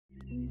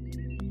Thanks,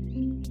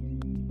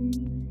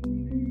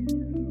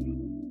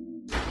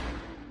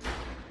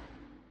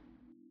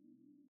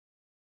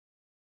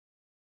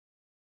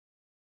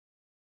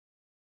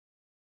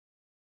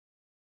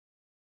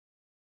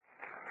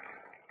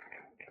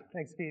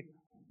 Pete.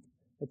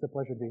 It's a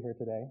pleasure to be here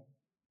today.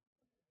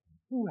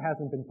 Who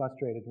hasn't been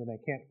frustrated when they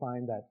can't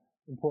find that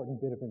important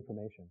bit of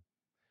information?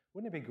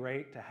 Wouldn't it be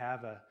great to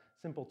have a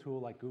simple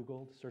tool like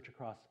Google to search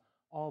across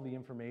all the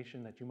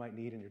information that you might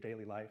need in your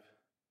daily life?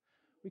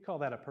 We call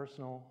that a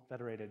personal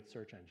federated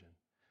search engine,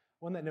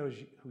 one that knows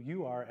who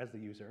you are as the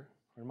user,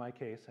 or in my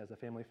case, as a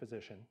family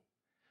physician,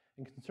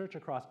 and can search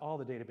across all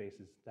the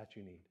databases that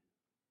you need.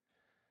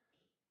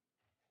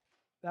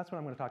 That's what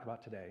I'm going to talk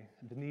about today,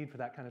 the need for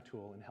that kind of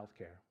tool in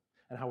healthcare,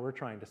 and how we're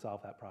trying to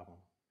solve that problem.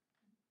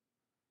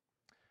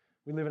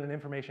 We live in an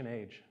information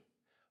age,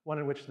 one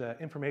in which the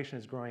information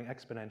is growing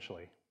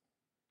exponentially.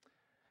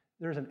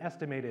 There's an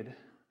estimated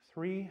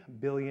 3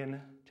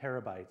 billion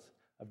terabytes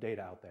of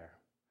data out there.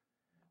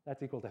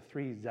 That's equal to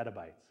 3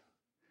 zettabytes.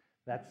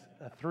 That's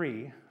a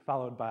 3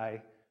 followed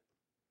by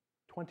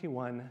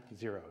 21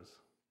 zeros.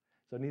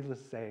 So needless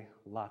to say,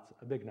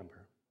 a big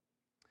number.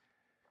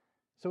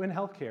 So in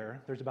healthcare,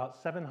 there's about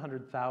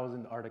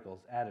 700,000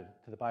 articles added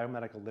to the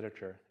biomedical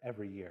literature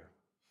every year.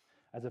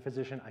 As a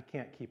physician, I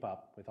can't keep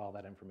up with all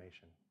that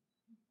information.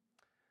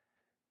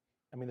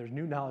 I mean, there's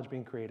new knowledge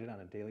being created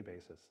on a daily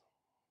basis.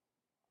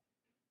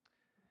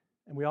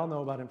 And we all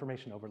know about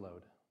information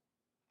overload.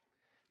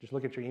 Just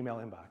look at your email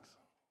inbox.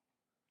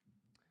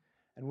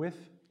 And with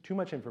too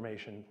much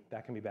information,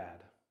 that can be bad.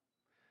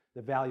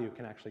 The value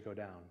can actually go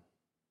down.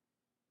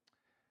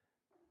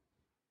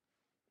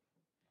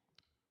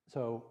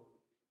 So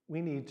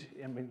we need,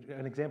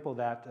 an example of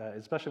that,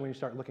 especially when you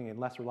start looking at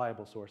less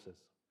reliable sources.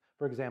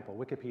 For example,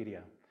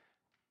 Wikipedia.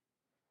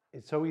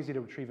 It's so easy to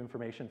retrieve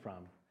information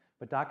from,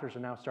 but doctors are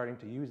now starting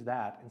to use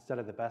that instead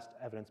of the best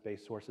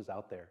evidence-based sources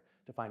out there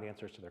to find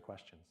answers to their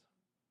questions.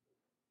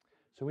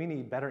 So we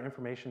need better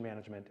information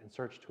management and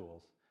search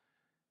tools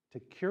to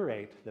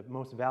curate the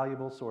most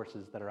valuable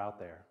sources that are out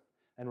there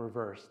and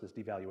reverse this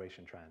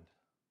devaluation trend.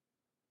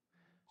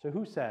 So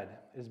who said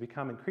it has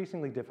become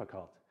increasingly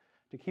difficult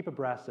to keep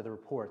abreast of the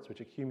reports which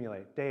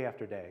accumulate day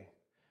after day?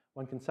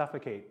 One can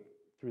suffocate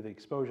through the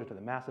exposure to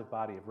the massive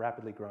body of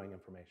rapidly growing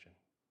information.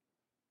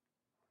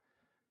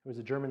 It was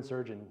a German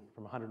surgeon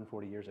from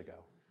 140 years ago.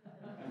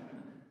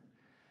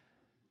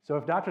 So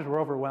if doctors were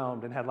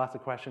overwhelmed and had lots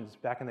of questions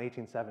back in the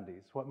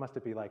 1870s, what must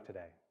it be like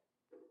today?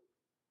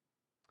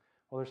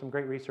 Well, there's some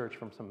great research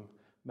from some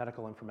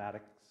medical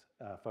informatics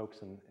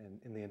folks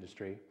in the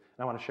industry, and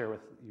I want to share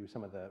with you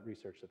some of the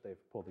research that they've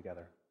pulled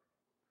together.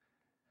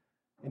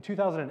 In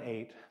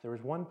 2008, there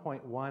was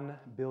 1.1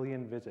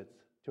 billion visits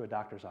to a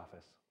doctor's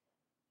office.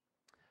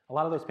 A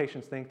lot of those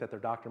patients think that their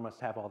doctor must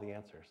have all the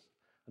answers.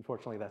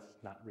 Unfortunately, that's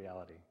not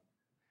reality.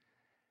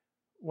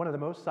 One of the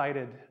most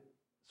cited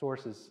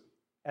sources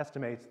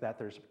estimates that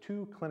there's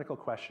 2 clinical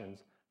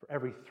questions for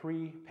every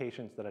 3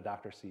 patients that a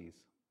doctor sees.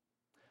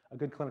 A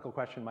good clinical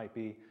question might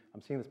be,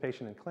 I'm seeing this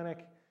patient in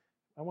clinic,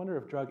 I wonder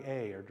if drug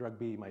A or drug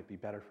B might be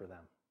better for them.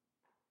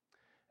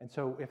 And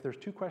so if there's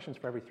 2 questions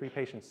for every 3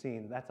 patients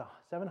seen, that's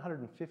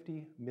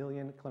 750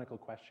 million clinical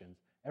questions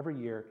every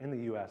year in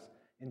the US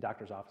in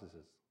doctors'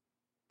 offices.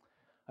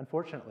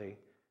 Unfortunately,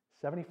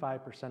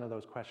 75% of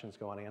those questions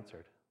go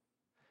unanswered.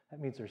 That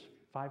means there's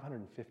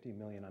 550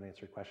 million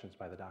unanswered questions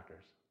by the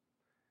doctors.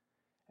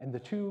 And the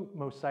 2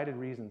 most cited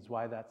reasons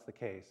why that's the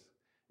case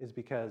is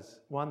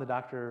because, 1, the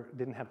doctor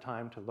didn't have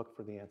time to look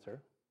for the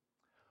answer,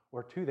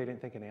 or 2, they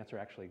didn't think an answer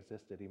actually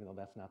existed, even though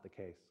that's not the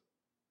case.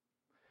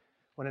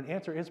 When an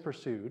answer is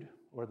pursued,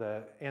 or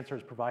the answer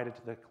is provided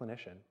to the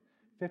clinician,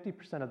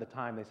 50% of the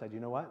time they said, you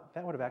know what,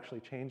 that would have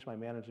actually changed my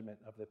management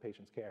of the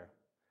patient's care.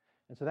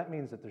 And so that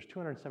means that there's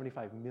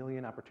 275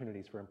 million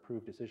opportunities for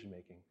improved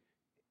decision-making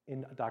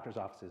in doctors'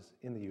 offices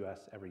in the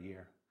US every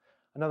year.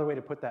 Another way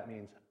to put that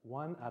means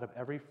 1 out of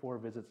every 4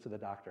 visits to the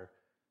doctor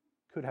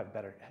could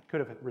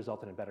have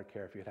resulted in better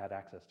care if you had had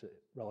access to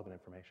relevant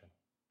information.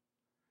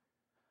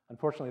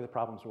 Unfortunately, the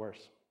problem's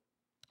worse.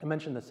 I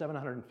mentioned the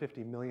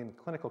 750 million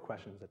clinical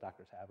questions that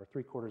doctors have, or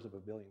 3/4 of a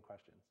billion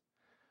questions.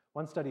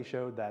 One study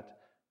showed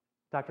that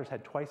doctors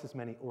had twice as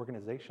many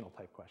organizational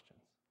type questions.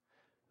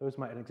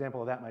 An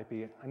example of that might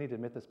be, I need to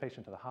admit this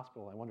patient to the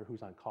hospital, I wonder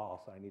who's on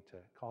call, so I need to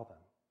call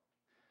them.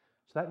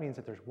 So that means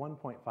that there's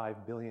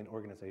 1.5 billion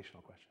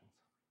organizational questions.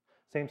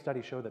 Same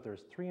study showed that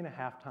there's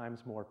 3.5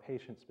 times more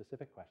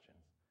patient-specific questions.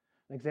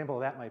 An example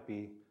of that might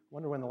be,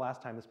 wonder when the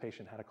last time this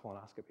patient had a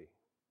colonoscopy.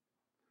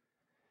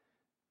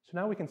 So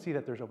now we can see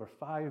that there's over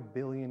 5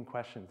 billion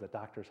questions that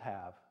doctors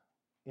have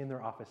in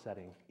their office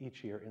setting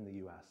each year in the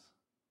US.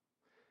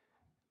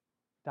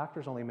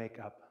 Doctors only make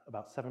up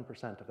about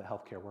 7% of the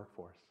healthcare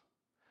workforce.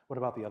 What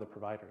about the other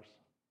providers?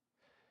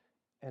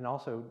 And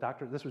also,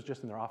 this was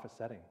just in their office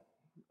setting.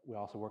 We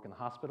also work in the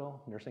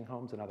hospital, nursing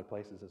homes, and other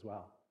places as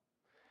well.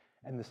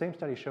 And the same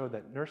study showed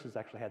that nurses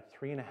actually had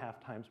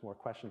 3.5 times more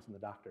questions than the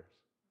doctors,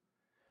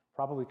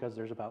 probably because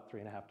there's about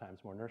 3.5 times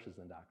more nurses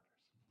than doctors.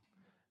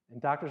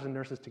 And doctors and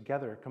nurses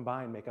together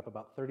combined make up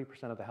about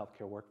 30% of the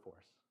healthcare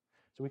workforce.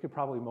 So we could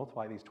probably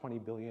multiply these 20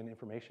 billion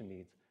information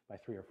needs by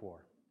 3 or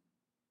 4.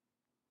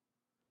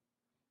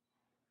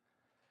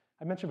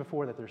 I mentioned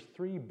before that there's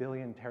 3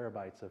 billion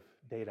terabytes of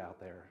data out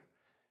there.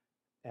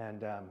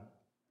 And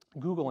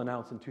Google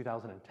announced in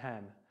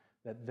 2010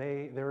 that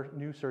their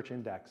new search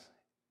index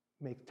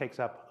takes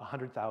up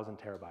 100,000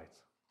 terabytes.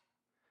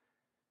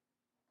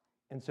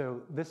 And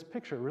so this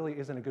picture really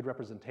isn't a good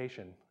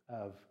representation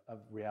of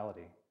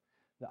reality.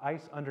 The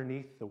ice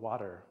underneath the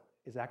water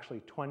is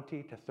actually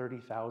 20 to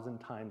 30,000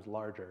 times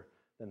larger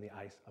than the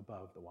ice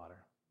above the water.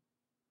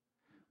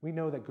 We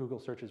know that Google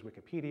searches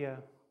Wikipedia,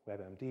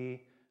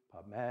 WebMD,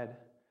 PubMed,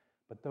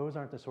 but those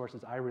aren't the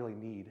sources I really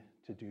need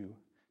to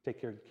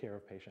take care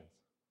of patients.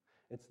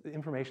 It's the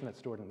information that's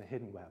stored in the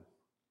hidden web.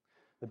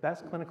 The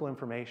best clinical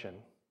information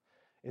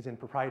is in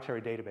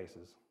proprietary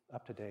databases,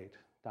 UpToDate,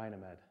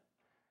 Dynamed.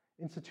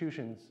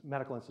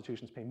 Medical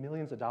institutions pay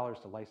millions of dollars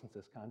to license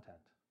this content.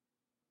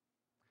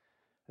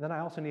 And then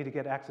I also need to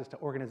get access to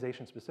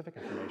organization-specific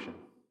information.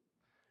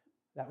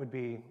 That would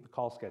be the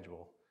call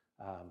schedule,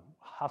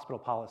 hospital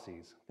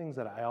policies, things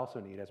that I also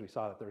need, as we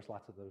saw that there's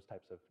lots of those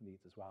types of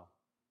needs as well.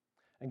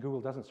 And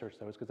Google doesn't search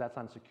those because that's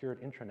on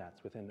secured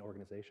intranets within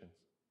organizations.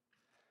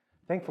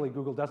 Thankfully,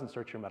 Google doesn't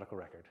search your medical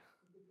record.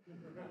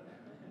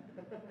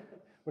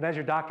 But as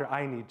your doctor,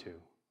 I need to.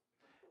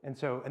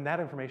 And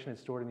that information is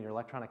stored in your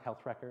electronic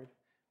health record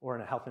or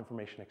in a health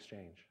information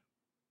exchange.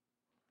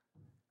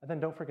 And then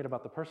don't forget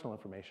about the personal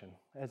information.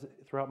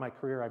 Throughout my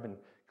career, I've been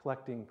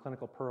collecting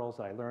clinical pearls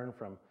that I learned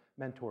from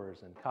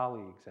mentors and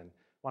colleagues and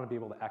want to be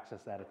able to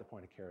access that at the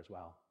point of care as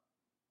well.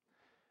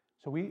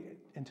 So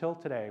until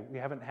today, we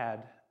haven't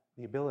had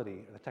the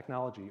ability or the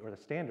technology or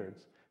the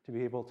standards to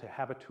be able to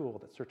have a tool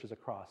that searches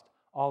across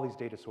all these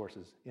data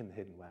sources in the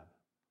hidden web.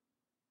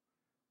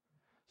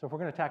 So if we're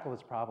going to tackle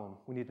this problem,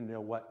 we need to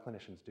know what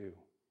clinicians do.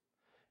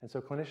 And so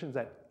clinicians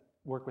that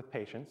work with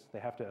patients, they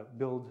have to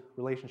build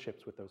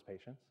relationships with those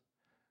patients,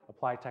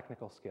 apply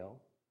technical skill,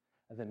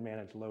 and then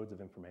manage loads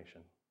of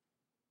information.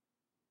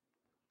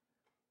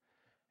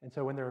 And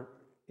so when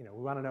we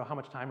want to know how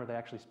much time are they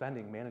actually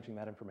spending managing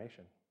that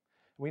information.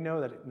 We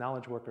know that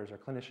knowledge workers or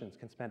clinicians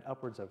can spend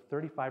upwards of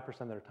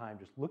 35% of their time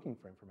just looking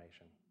for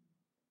information.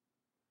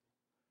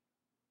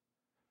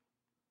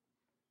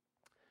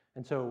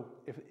 And so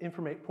if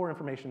poor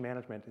information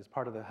management is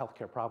part of the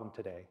healthcare problem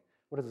today,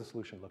 what does the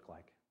solution look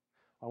like?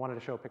 I wanted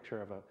to show a picture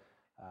of a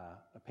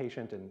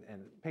patient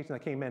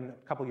that came in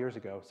a couple years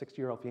ago,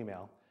 60-year-old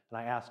female, and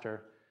I asked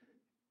her,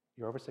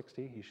 "You're over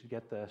 60, you should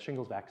get the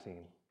shingles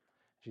vaccine."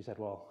 She said,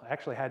 "Well, I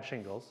actually had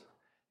shingles,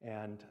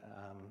 and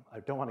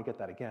I don't want to get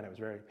that again. It was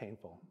very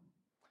painful."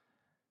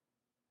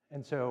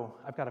 And so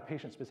I've got a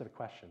patient-specific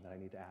question that I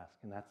need to ask,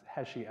 and that's,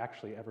 has she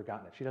actually ever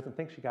gotten it? She doesn't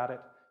think she got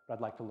it, but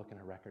I'd like to look in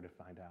her record to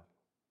find out.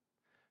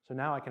 So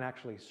now I can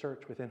actually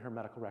search within her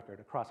medical record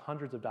across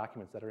hundreds of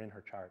documents that are in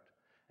her chart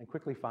and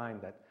quickly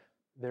find that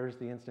there's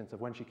the instance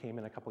of when she came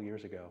in a couple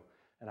years ago,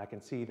 and I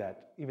can see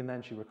that even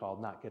then she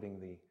recalled not getting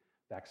the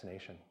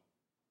vaccination.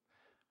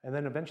 And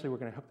then eventually we're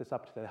going to hook this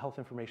up to the health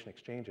information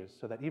exchanges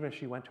so that even if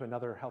she went to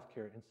another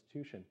healthcare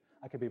institution,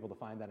 I could be able to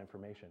find that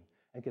information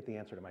and get the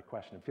answer to my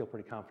question and feel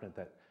pretty confident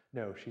that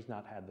no, she's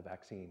not had the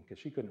vaccine because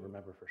she couldn't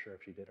remember for sure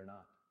if she did or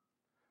not.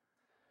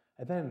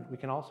 And then we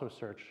can also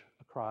search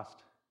across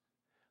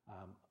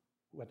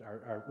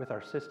with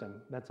our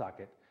system,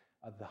 MedSocket,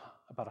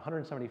 about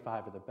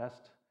 175 of the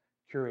best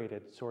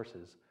curated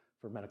sources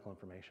for medical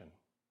information.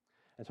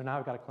 And so now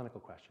I've got a clinical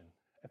question.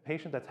 A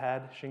patient that's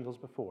had shingles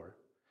before,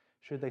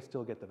 should they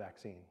still get the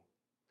vaccine?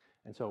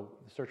 And so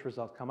the search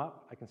results come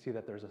up. I can see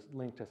that there's a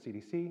link to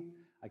CDC.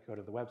 I go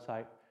to the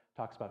website,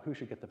 talks about who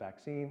should get the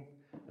vaccine,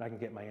 and I can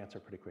get my answer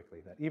pretty quickly.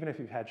 That even if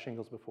you've had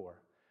shingles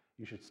before,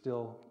 you could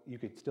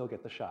still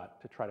get the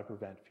shot to try to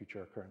prevent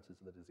future occurrences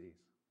of the disease.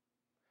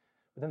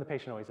 But then the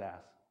patient always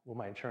asks, will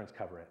my insurance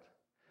cover it?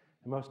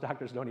 And most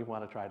doctors don't even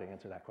want to try to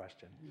answer that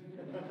question.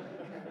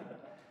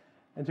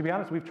 And to be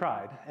honest, we've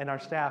tried, and our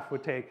staff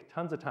would take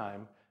tons of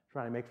time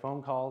trying to make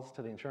phone calls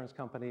to the insurance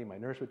company. My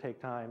nurse would take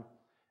time.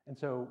 And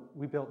so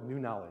we built new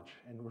knowledge,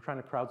 and we're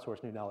trying to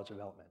crowdsource new knowledge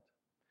development.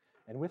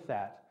 And with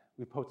that,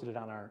 we posted it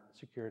on our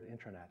secured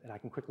intranet, and I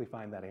can quickly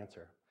find that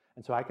answer.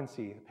 And so I can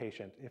see the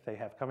patient, if they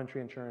have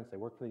Coventry insurance, they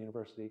work for the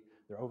university,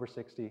 they're over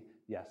 60,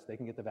 yes, they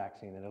can get the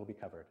vaccine and it'll be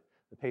covered.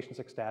 The patient's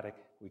ecstatic,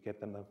 we get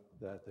them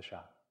the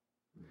shot.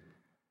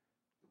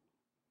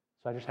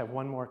 So I just have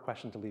one more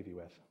question to leave you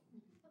with.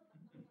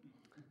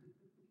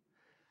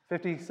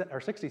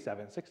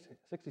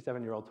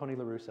 67-year-old Tony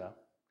La Russa,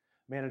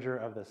 manager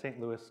of the St.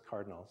 Louis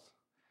Cardinals,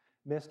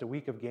 missed a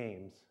week of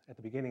games at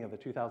the beginning of the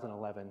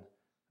 2011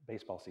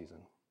 baseball season.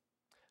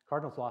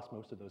 Cardinals lost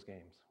most of those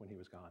games when he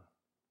was gone.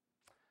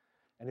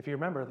 And if you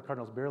remember, the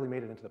Cardinals barely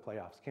made it into the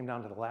playoffs, came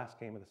down to the last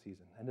game of the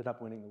season, ended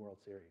up winning the World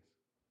Series.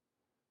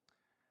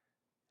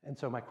 And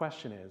so my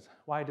question is,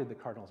 why did the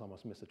Cardinals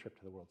almost miss a trip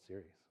to the World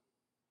Series?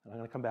 And I'm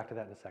going to come back to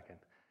that in a second.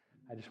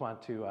 I just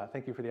want to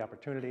thank you for the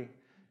opportunity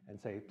and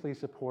say, please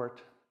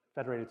support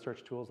federated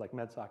search tools like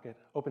MedSocket,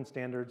 open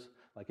standards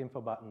like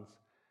info buttons,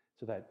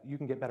 so that you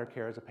can get better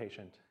care as a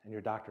patient and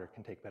your doctor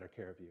can take better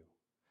care of you.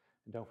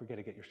 And don't forget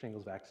to get your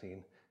shingles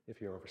vaccine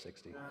if you're over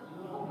 60.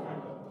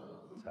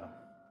 So,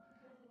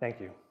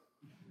 thank you.